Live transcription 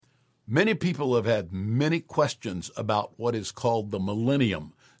Many people have had many questions about what is called the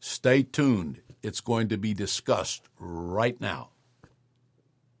Millennium. Stay tuned. It's going to be discussed right now.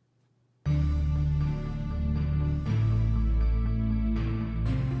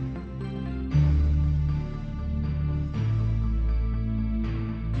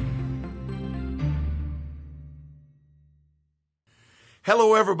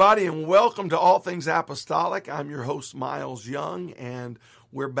 Hello, everybody, and welcome to All Things Apostolic. I'm your host, Myles Young, and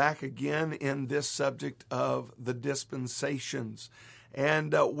we're back again in this subject of the dispensations.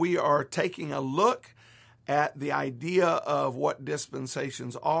 And we are taking a look at the idea of what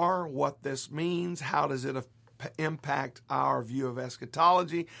dispensations are, what this means, how does it impact our view of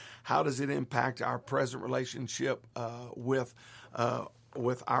eschatology, how does it impact our present relationship with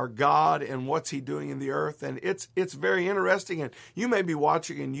our God and what's He doing in the earth. And it's very interesting. And you may be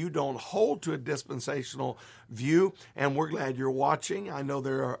watching and you don't hold to a dispensational view, and we're glad you're watching. I know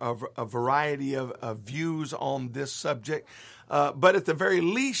there are a variety of views on this subject, but at the very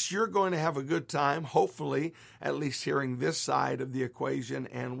least, you're going to have a good time, hopefully, at least hearing this side of the equation,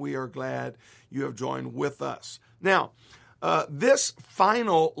 and we are glad you have joined with us. Now, this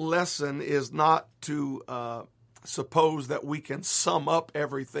final lesson is not to suppose that we can sum up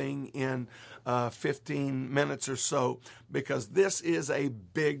everything in 15 minutes or so, because this is a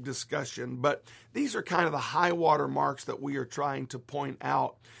big discussion. But these are kind of the high water marks that we are trying to point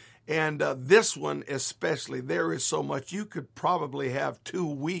out. And this one especially, there is so much. You could probably have 2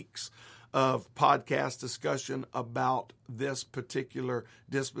 weeks of podcast discussion about this particular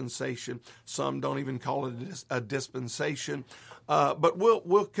dispensation. Some don't even call it a dispensation. But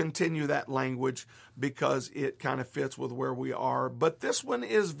we'll continue that language because it kind of fits with where we are. But this one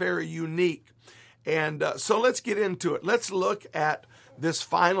is very unique. And so let's get into it. Let's look at this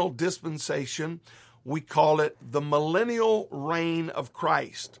final dispensation. We call it the millennial reign of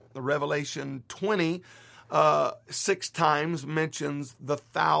Christ. The Revelation 20, 6 times mentions the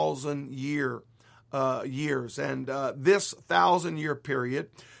 1,000 years. And this 1,000-year period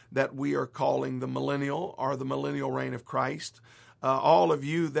that we are calling the millennial, or the millennial reign of Christ. All of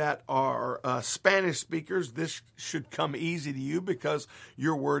you that are Spanish speakers, this should come easy to you because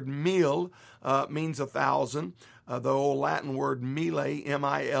your word mil means 1,000. The old Latin word mille,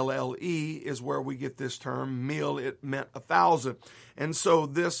 M-I-L-L-E, is where we get this term. Mil, it meant 1,000. And so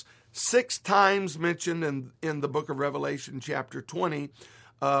this 6 times mentioned in the book of Revelation chapter 20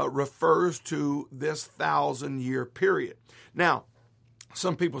 refers to this 1,000-year period. Now,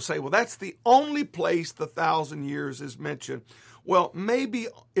 some people say, well, that's the only place the 1,000 years is mentioned. Well, maybe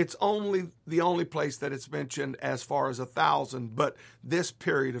it's the only place that it's mentioned as far as 1,000, but this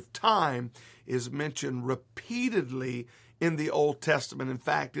period of time is mentioned repeatedly in the Old Testament. In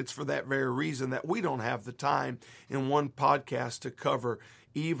fact, it's for that very reason that we don't have the time in one podcast to cover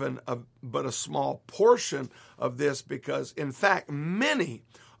even but a small portion of this, because, in fact, many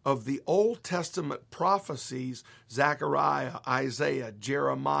of the Old Testament prophecies, Zechariah, Isaiah,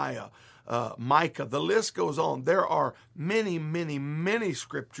 Jeremiah, Micah, the list goes on. There are many, many, many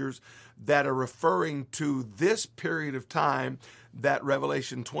scriptures that are referring to this period of time that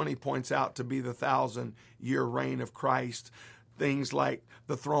Revelation 20 points out to be the 1,000-year reign of Christ. Things like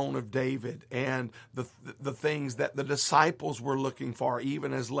the throne of David and the things that the disciples were looking for,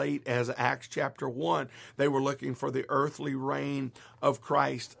 even as late as Acts chapter 1. They were looking for the earthly reign of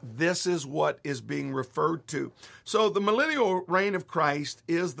Christ. This is what is being referred to. So the millennial reign of Christ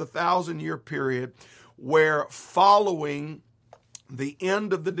is the 1,000-year period where, following the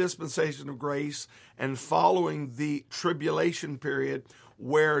end of the dispensation of grace and following the tribulation period,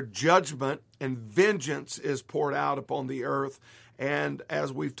 where judgment and vengeance is poured out upon the earth. And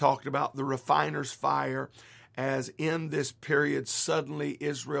as we've talked about, the refiner's fire, as in this period, suddenly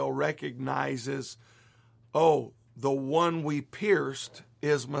Israel recognizes, oh, the one we pierced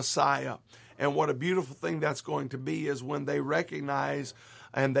is Messiah. And what a beautiful thing that's going to be is when they recognize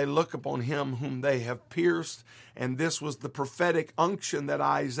and they look upon him whom they have pierced. And this was the prophetic unction that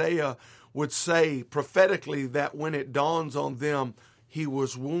Isaiah would say prophetically, that when it dawns on them, he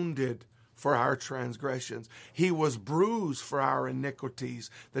was wounded for our transgressions. He was bruised for our iniquities.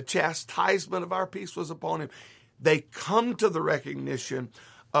 The chastisement of our peace was upon him. They come to the recognition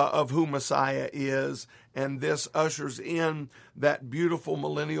of who Messiah is, and this ushers in that beautiful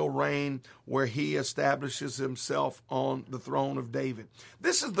millennial reign where he establishes himself on the throne of David.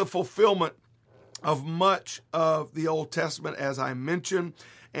 This is the fulfillment of much of the Old Testament, as I mentioned,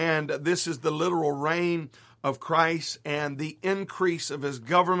 and this is the literal reign of Christ and the increase of his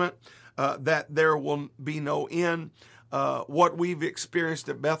government, that there will be no end. What we've experienced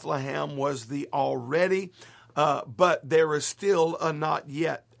at Bethlehem was the already but there is still a not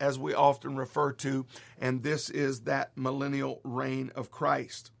yet, as we often refer to, and this is that millennial reign of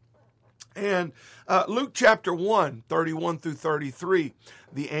Christ. And Luke chapter 1, 31 through 33,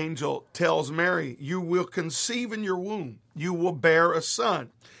 the angel tells Mary, you will conceive in your womb, you will bear a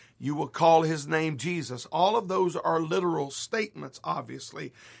son, you will call his name Jesus. All of those are literal statements,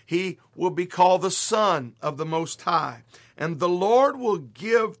 obviously. He will be called the Son of the Most High, and the Lord will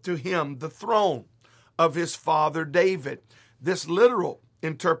give to him the throne of his father David. This literal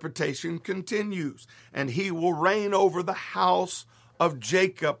interpretation continues, and he will reign over the house of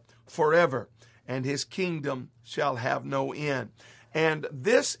Jacob forever, and his kingdom shall have no end. And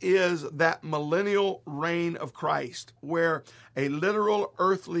this is that millennial reign of Christ, where a literal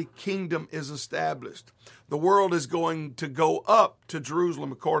earthly kingdom is established. The world is going to go up to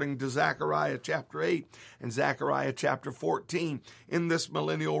Jerusalem, according to Zechariah chapter 8 and Zechariah chapter 14, in this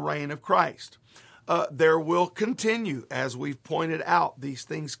millennial reign of Christ. There will continue, as we've pointed out, these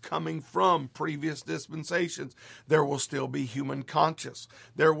things coming from previous dispensations. There will still be human conscience.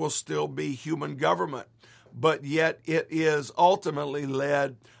 There will still be human government. But yet it is ultimately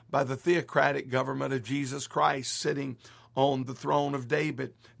led by the theocratic government of Jesus Christ sitting on the throne of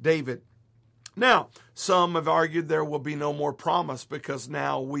David. Now, some have argued there will be no more promise because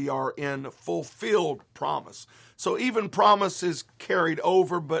now we are in fulfilled promise. So even promise is carried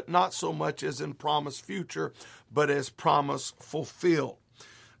over, but not so much as in promise future, but as promise fulfilled.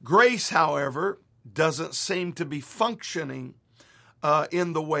 Grace, however, doesn't seem to be functioning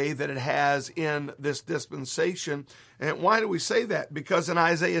in the way that it has in this dispensation. And why do we say that? Because in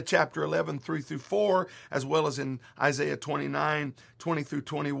Isaiah chapter 11, 3 through 4, as well as in Isaiah 29, 20 through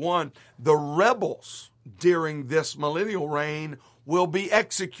 21, the rebels during this millennial reign will be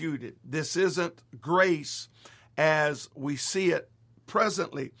executed. This isn't grace as we see it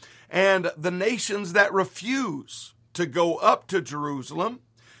presently. And the nations that refuse to go up to Jerusalem,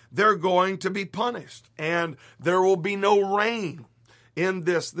 they're going to be punished, and there will be no rain in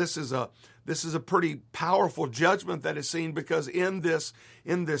this. This is a pretty powerful judgment that is seen, because in this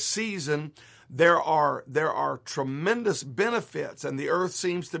season there are tremendous benefits, and the earth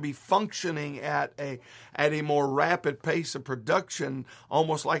seems to be functioning at a more rapid pace of production,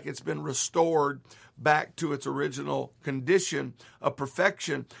 almost like it's been restored back to its original condition of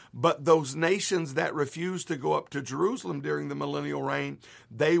perfection. But those nations that refuse to go up to Jerusalem during the millennial reign,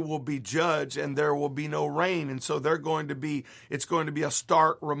 they will be judged, and there will be no rain. And so it's going to be a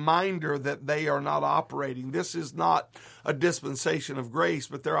stark reminder that they are not operating. This is not a dispensation of grace,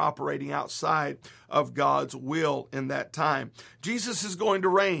 but they're operating outside of God's will in that time. Jesus is going to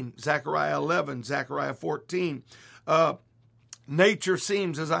reign. Zechariah 11, Zechariah 14. Nature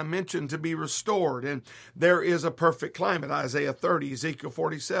seems, as I mentioned, to be restored, and there is a perfect climate. Isaiah 30, Ezekiel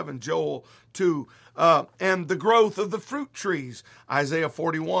 47, Joel 2, and the growth of the fruit trees. Isaiah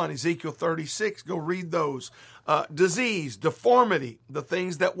 41, Ezekiel 36, go read those. Disease, deformity, the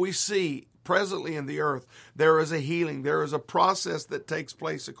things that we see presently in the earth, there is a healing. There is a process that takes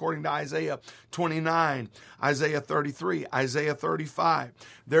place according to Isaiah 29, Isaiah 33, Isaiah 35.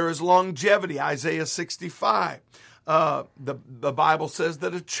 There is longevity, Isaiah 65. The Bible says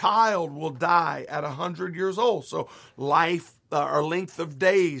that a child will die at 100 years old. So life or length of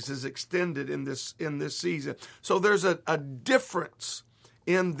days is extended in this season. So there's a difference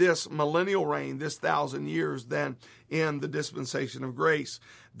in this millennial reign, this 1,000 years, than in the dispensation of grace.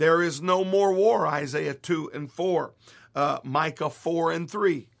 There is no more war, Isaiah 2 and 4, Micah 4 and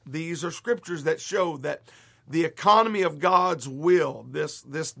 3. These are scriptures that show that the economy of God's will, this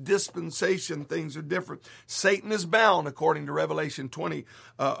dispensation, things are different. Satan is bound, according to Revelation 20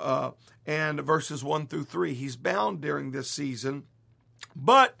 and verses 1 through 3. He's bound during this season.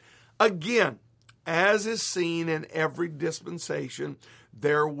 But again, as is seen in every dispensation,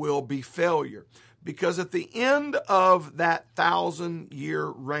 there will be failure. Because at the end of that 1,000-year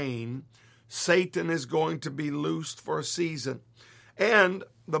reign, Satan is going to be loosed for a season. And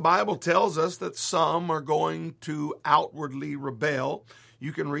the Bible tells us that some are going to outwardly rebel.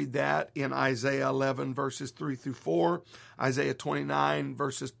 You can read that in Isaiah 11, verses 3 through 4, Isaiah 29,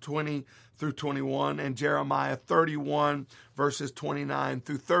 verses 20 through 21, and Jeremiah 31, verses 29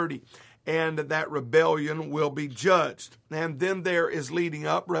 through 30. And that rebellion will be judged. And then there is leading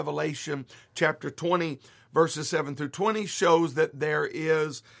up, Revelation chapter 20, verses 7 through 20, shows that there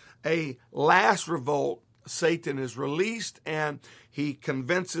is a last revolt. Satan is released, and he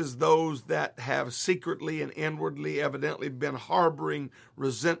convinces those that have secretly and inwardly evidently been harboring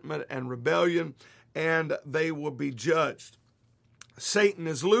resentment and rebellion, and they will be judged. Satan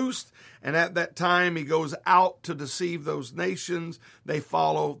is loosed, and at that time he goes out to deceive those nations. They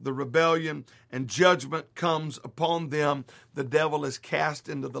follow the rebellion, and judgment comes upon them. The devil is cast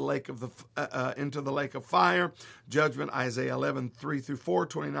into the lake of fire. Judgment, Isaiah 11:3-4,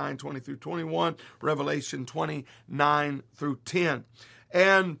 29, 20-21, Revelation 29 through 10.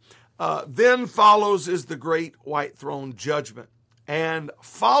 And then follows is the great white throne judgment. And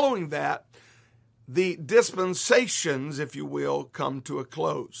following that, the dispensations, if you will, come to a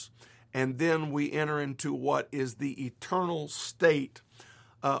close. And then we enter into what is the eternal state.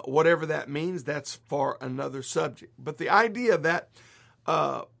 Whatever that means, that's for another subject. But the idea that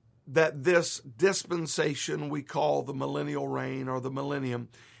this dispensation we call the millennial reign or the millennium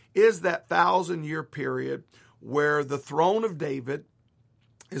is that 1,000-year period where the throne of David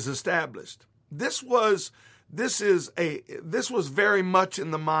is established. This was very much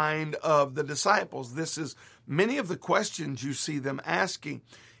in the mind of the disciples. This is many of the questions you see them asking,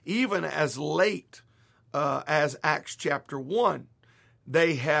 even as late as Acts chapter 1.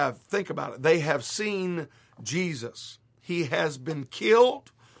 They have seen Jesus. He has been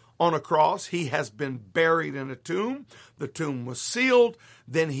killed on a cross. He has been buried in a tomb. The tomb was sealed.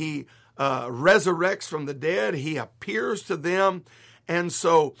 Then he resurrects from the dead. He appears to them. And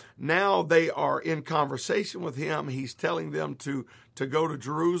so now they are in conversation with him. He's telling them to go to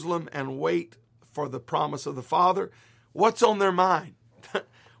Jerusalem and wait for the promise of the Father. What's on their mind?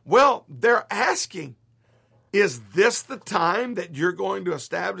 Well, they're asking, is this the time that you're going to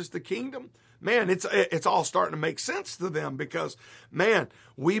establish the kingdom? Man, it's all starting to make sense to them because, man,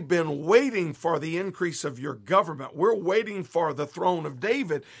 we've been waiting for the increase of your government. We're waiting for the throne of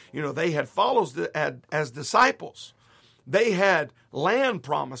David. You know, they had followed as disciples. They had land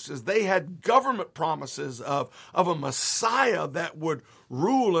promises. They had government promises of a Messiah that would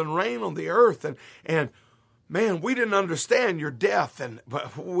rule and reign on the earth. And man, we didn't understand your death. And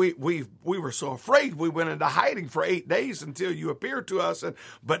we were so afraid. We went into hiding for 8 days until you appeared to us.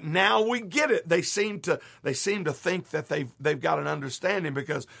 But now we get it. They seem to think that they've got an understanding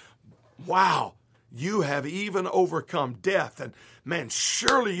because, wow, you have even overcome death. And man,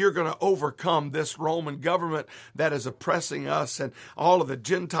 surely you're going to overcome this Roman government that is oppressing us and all of the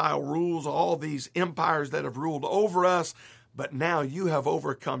Gentile rules, all these empires that have ruled over us. But now you have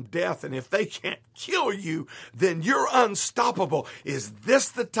overcome death. And if they can't kill you, then you're unstoppable. Is this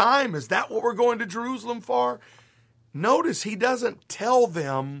the time? Is that what we're going to Jerusalem for? Notice he doesn't tell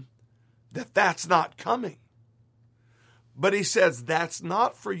them that that's not coming. But he says, that's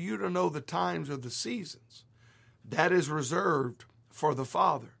not for you to know the times or the seasons. That is reserved for the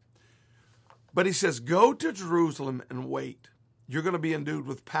Father. But he says, go to Jerusalem and wait. You're going to be endued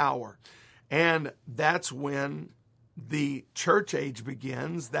with power. And that's when the church age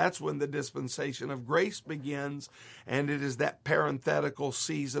begins. That's when the dispensation of grace begins. And it is that parenthetical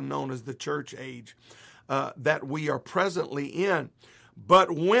season known as the church age that we are presently in.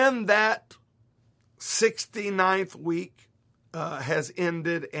 But when that 69th week has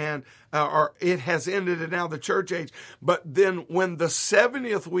ended or it has ended and now the church age. But then when the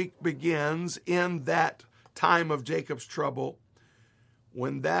 70th week begins in that time of Jacob's trouble,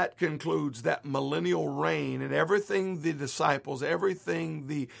 when that concludes that millennial reign and everything the disciples, everything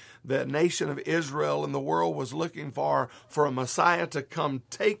the nation of Israel and the world was looking for a Messiah to come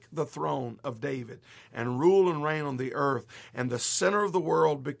take the throne of David and rule and reign on the earth, and the center of the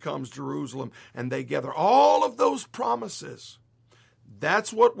world becomes Jerusalem, and they gather all of those promises.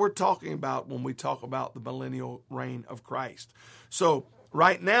 That's what we're talking about when we talk about the millennial reign of Christ. So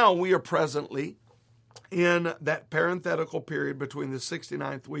right now we are presently in that parenthetical period between the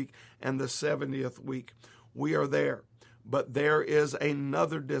 69th week and the 70th week. We are there. But there is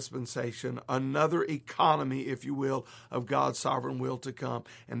another dispensation, another economy, if you will, of God's sovereign will to come,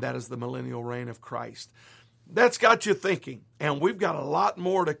 and that is the millennial reign of Christ. That's got you thinking, and we've got a lot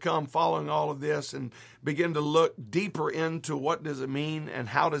more to come following all of this and begin to look deeper into what does it mean and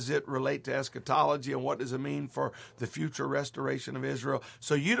how does it relate to eschatology and what does it mean for the future restoration of Israel.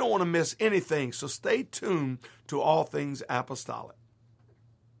 So you don't want to miss anything, so stay tuned to All Things Apostolic.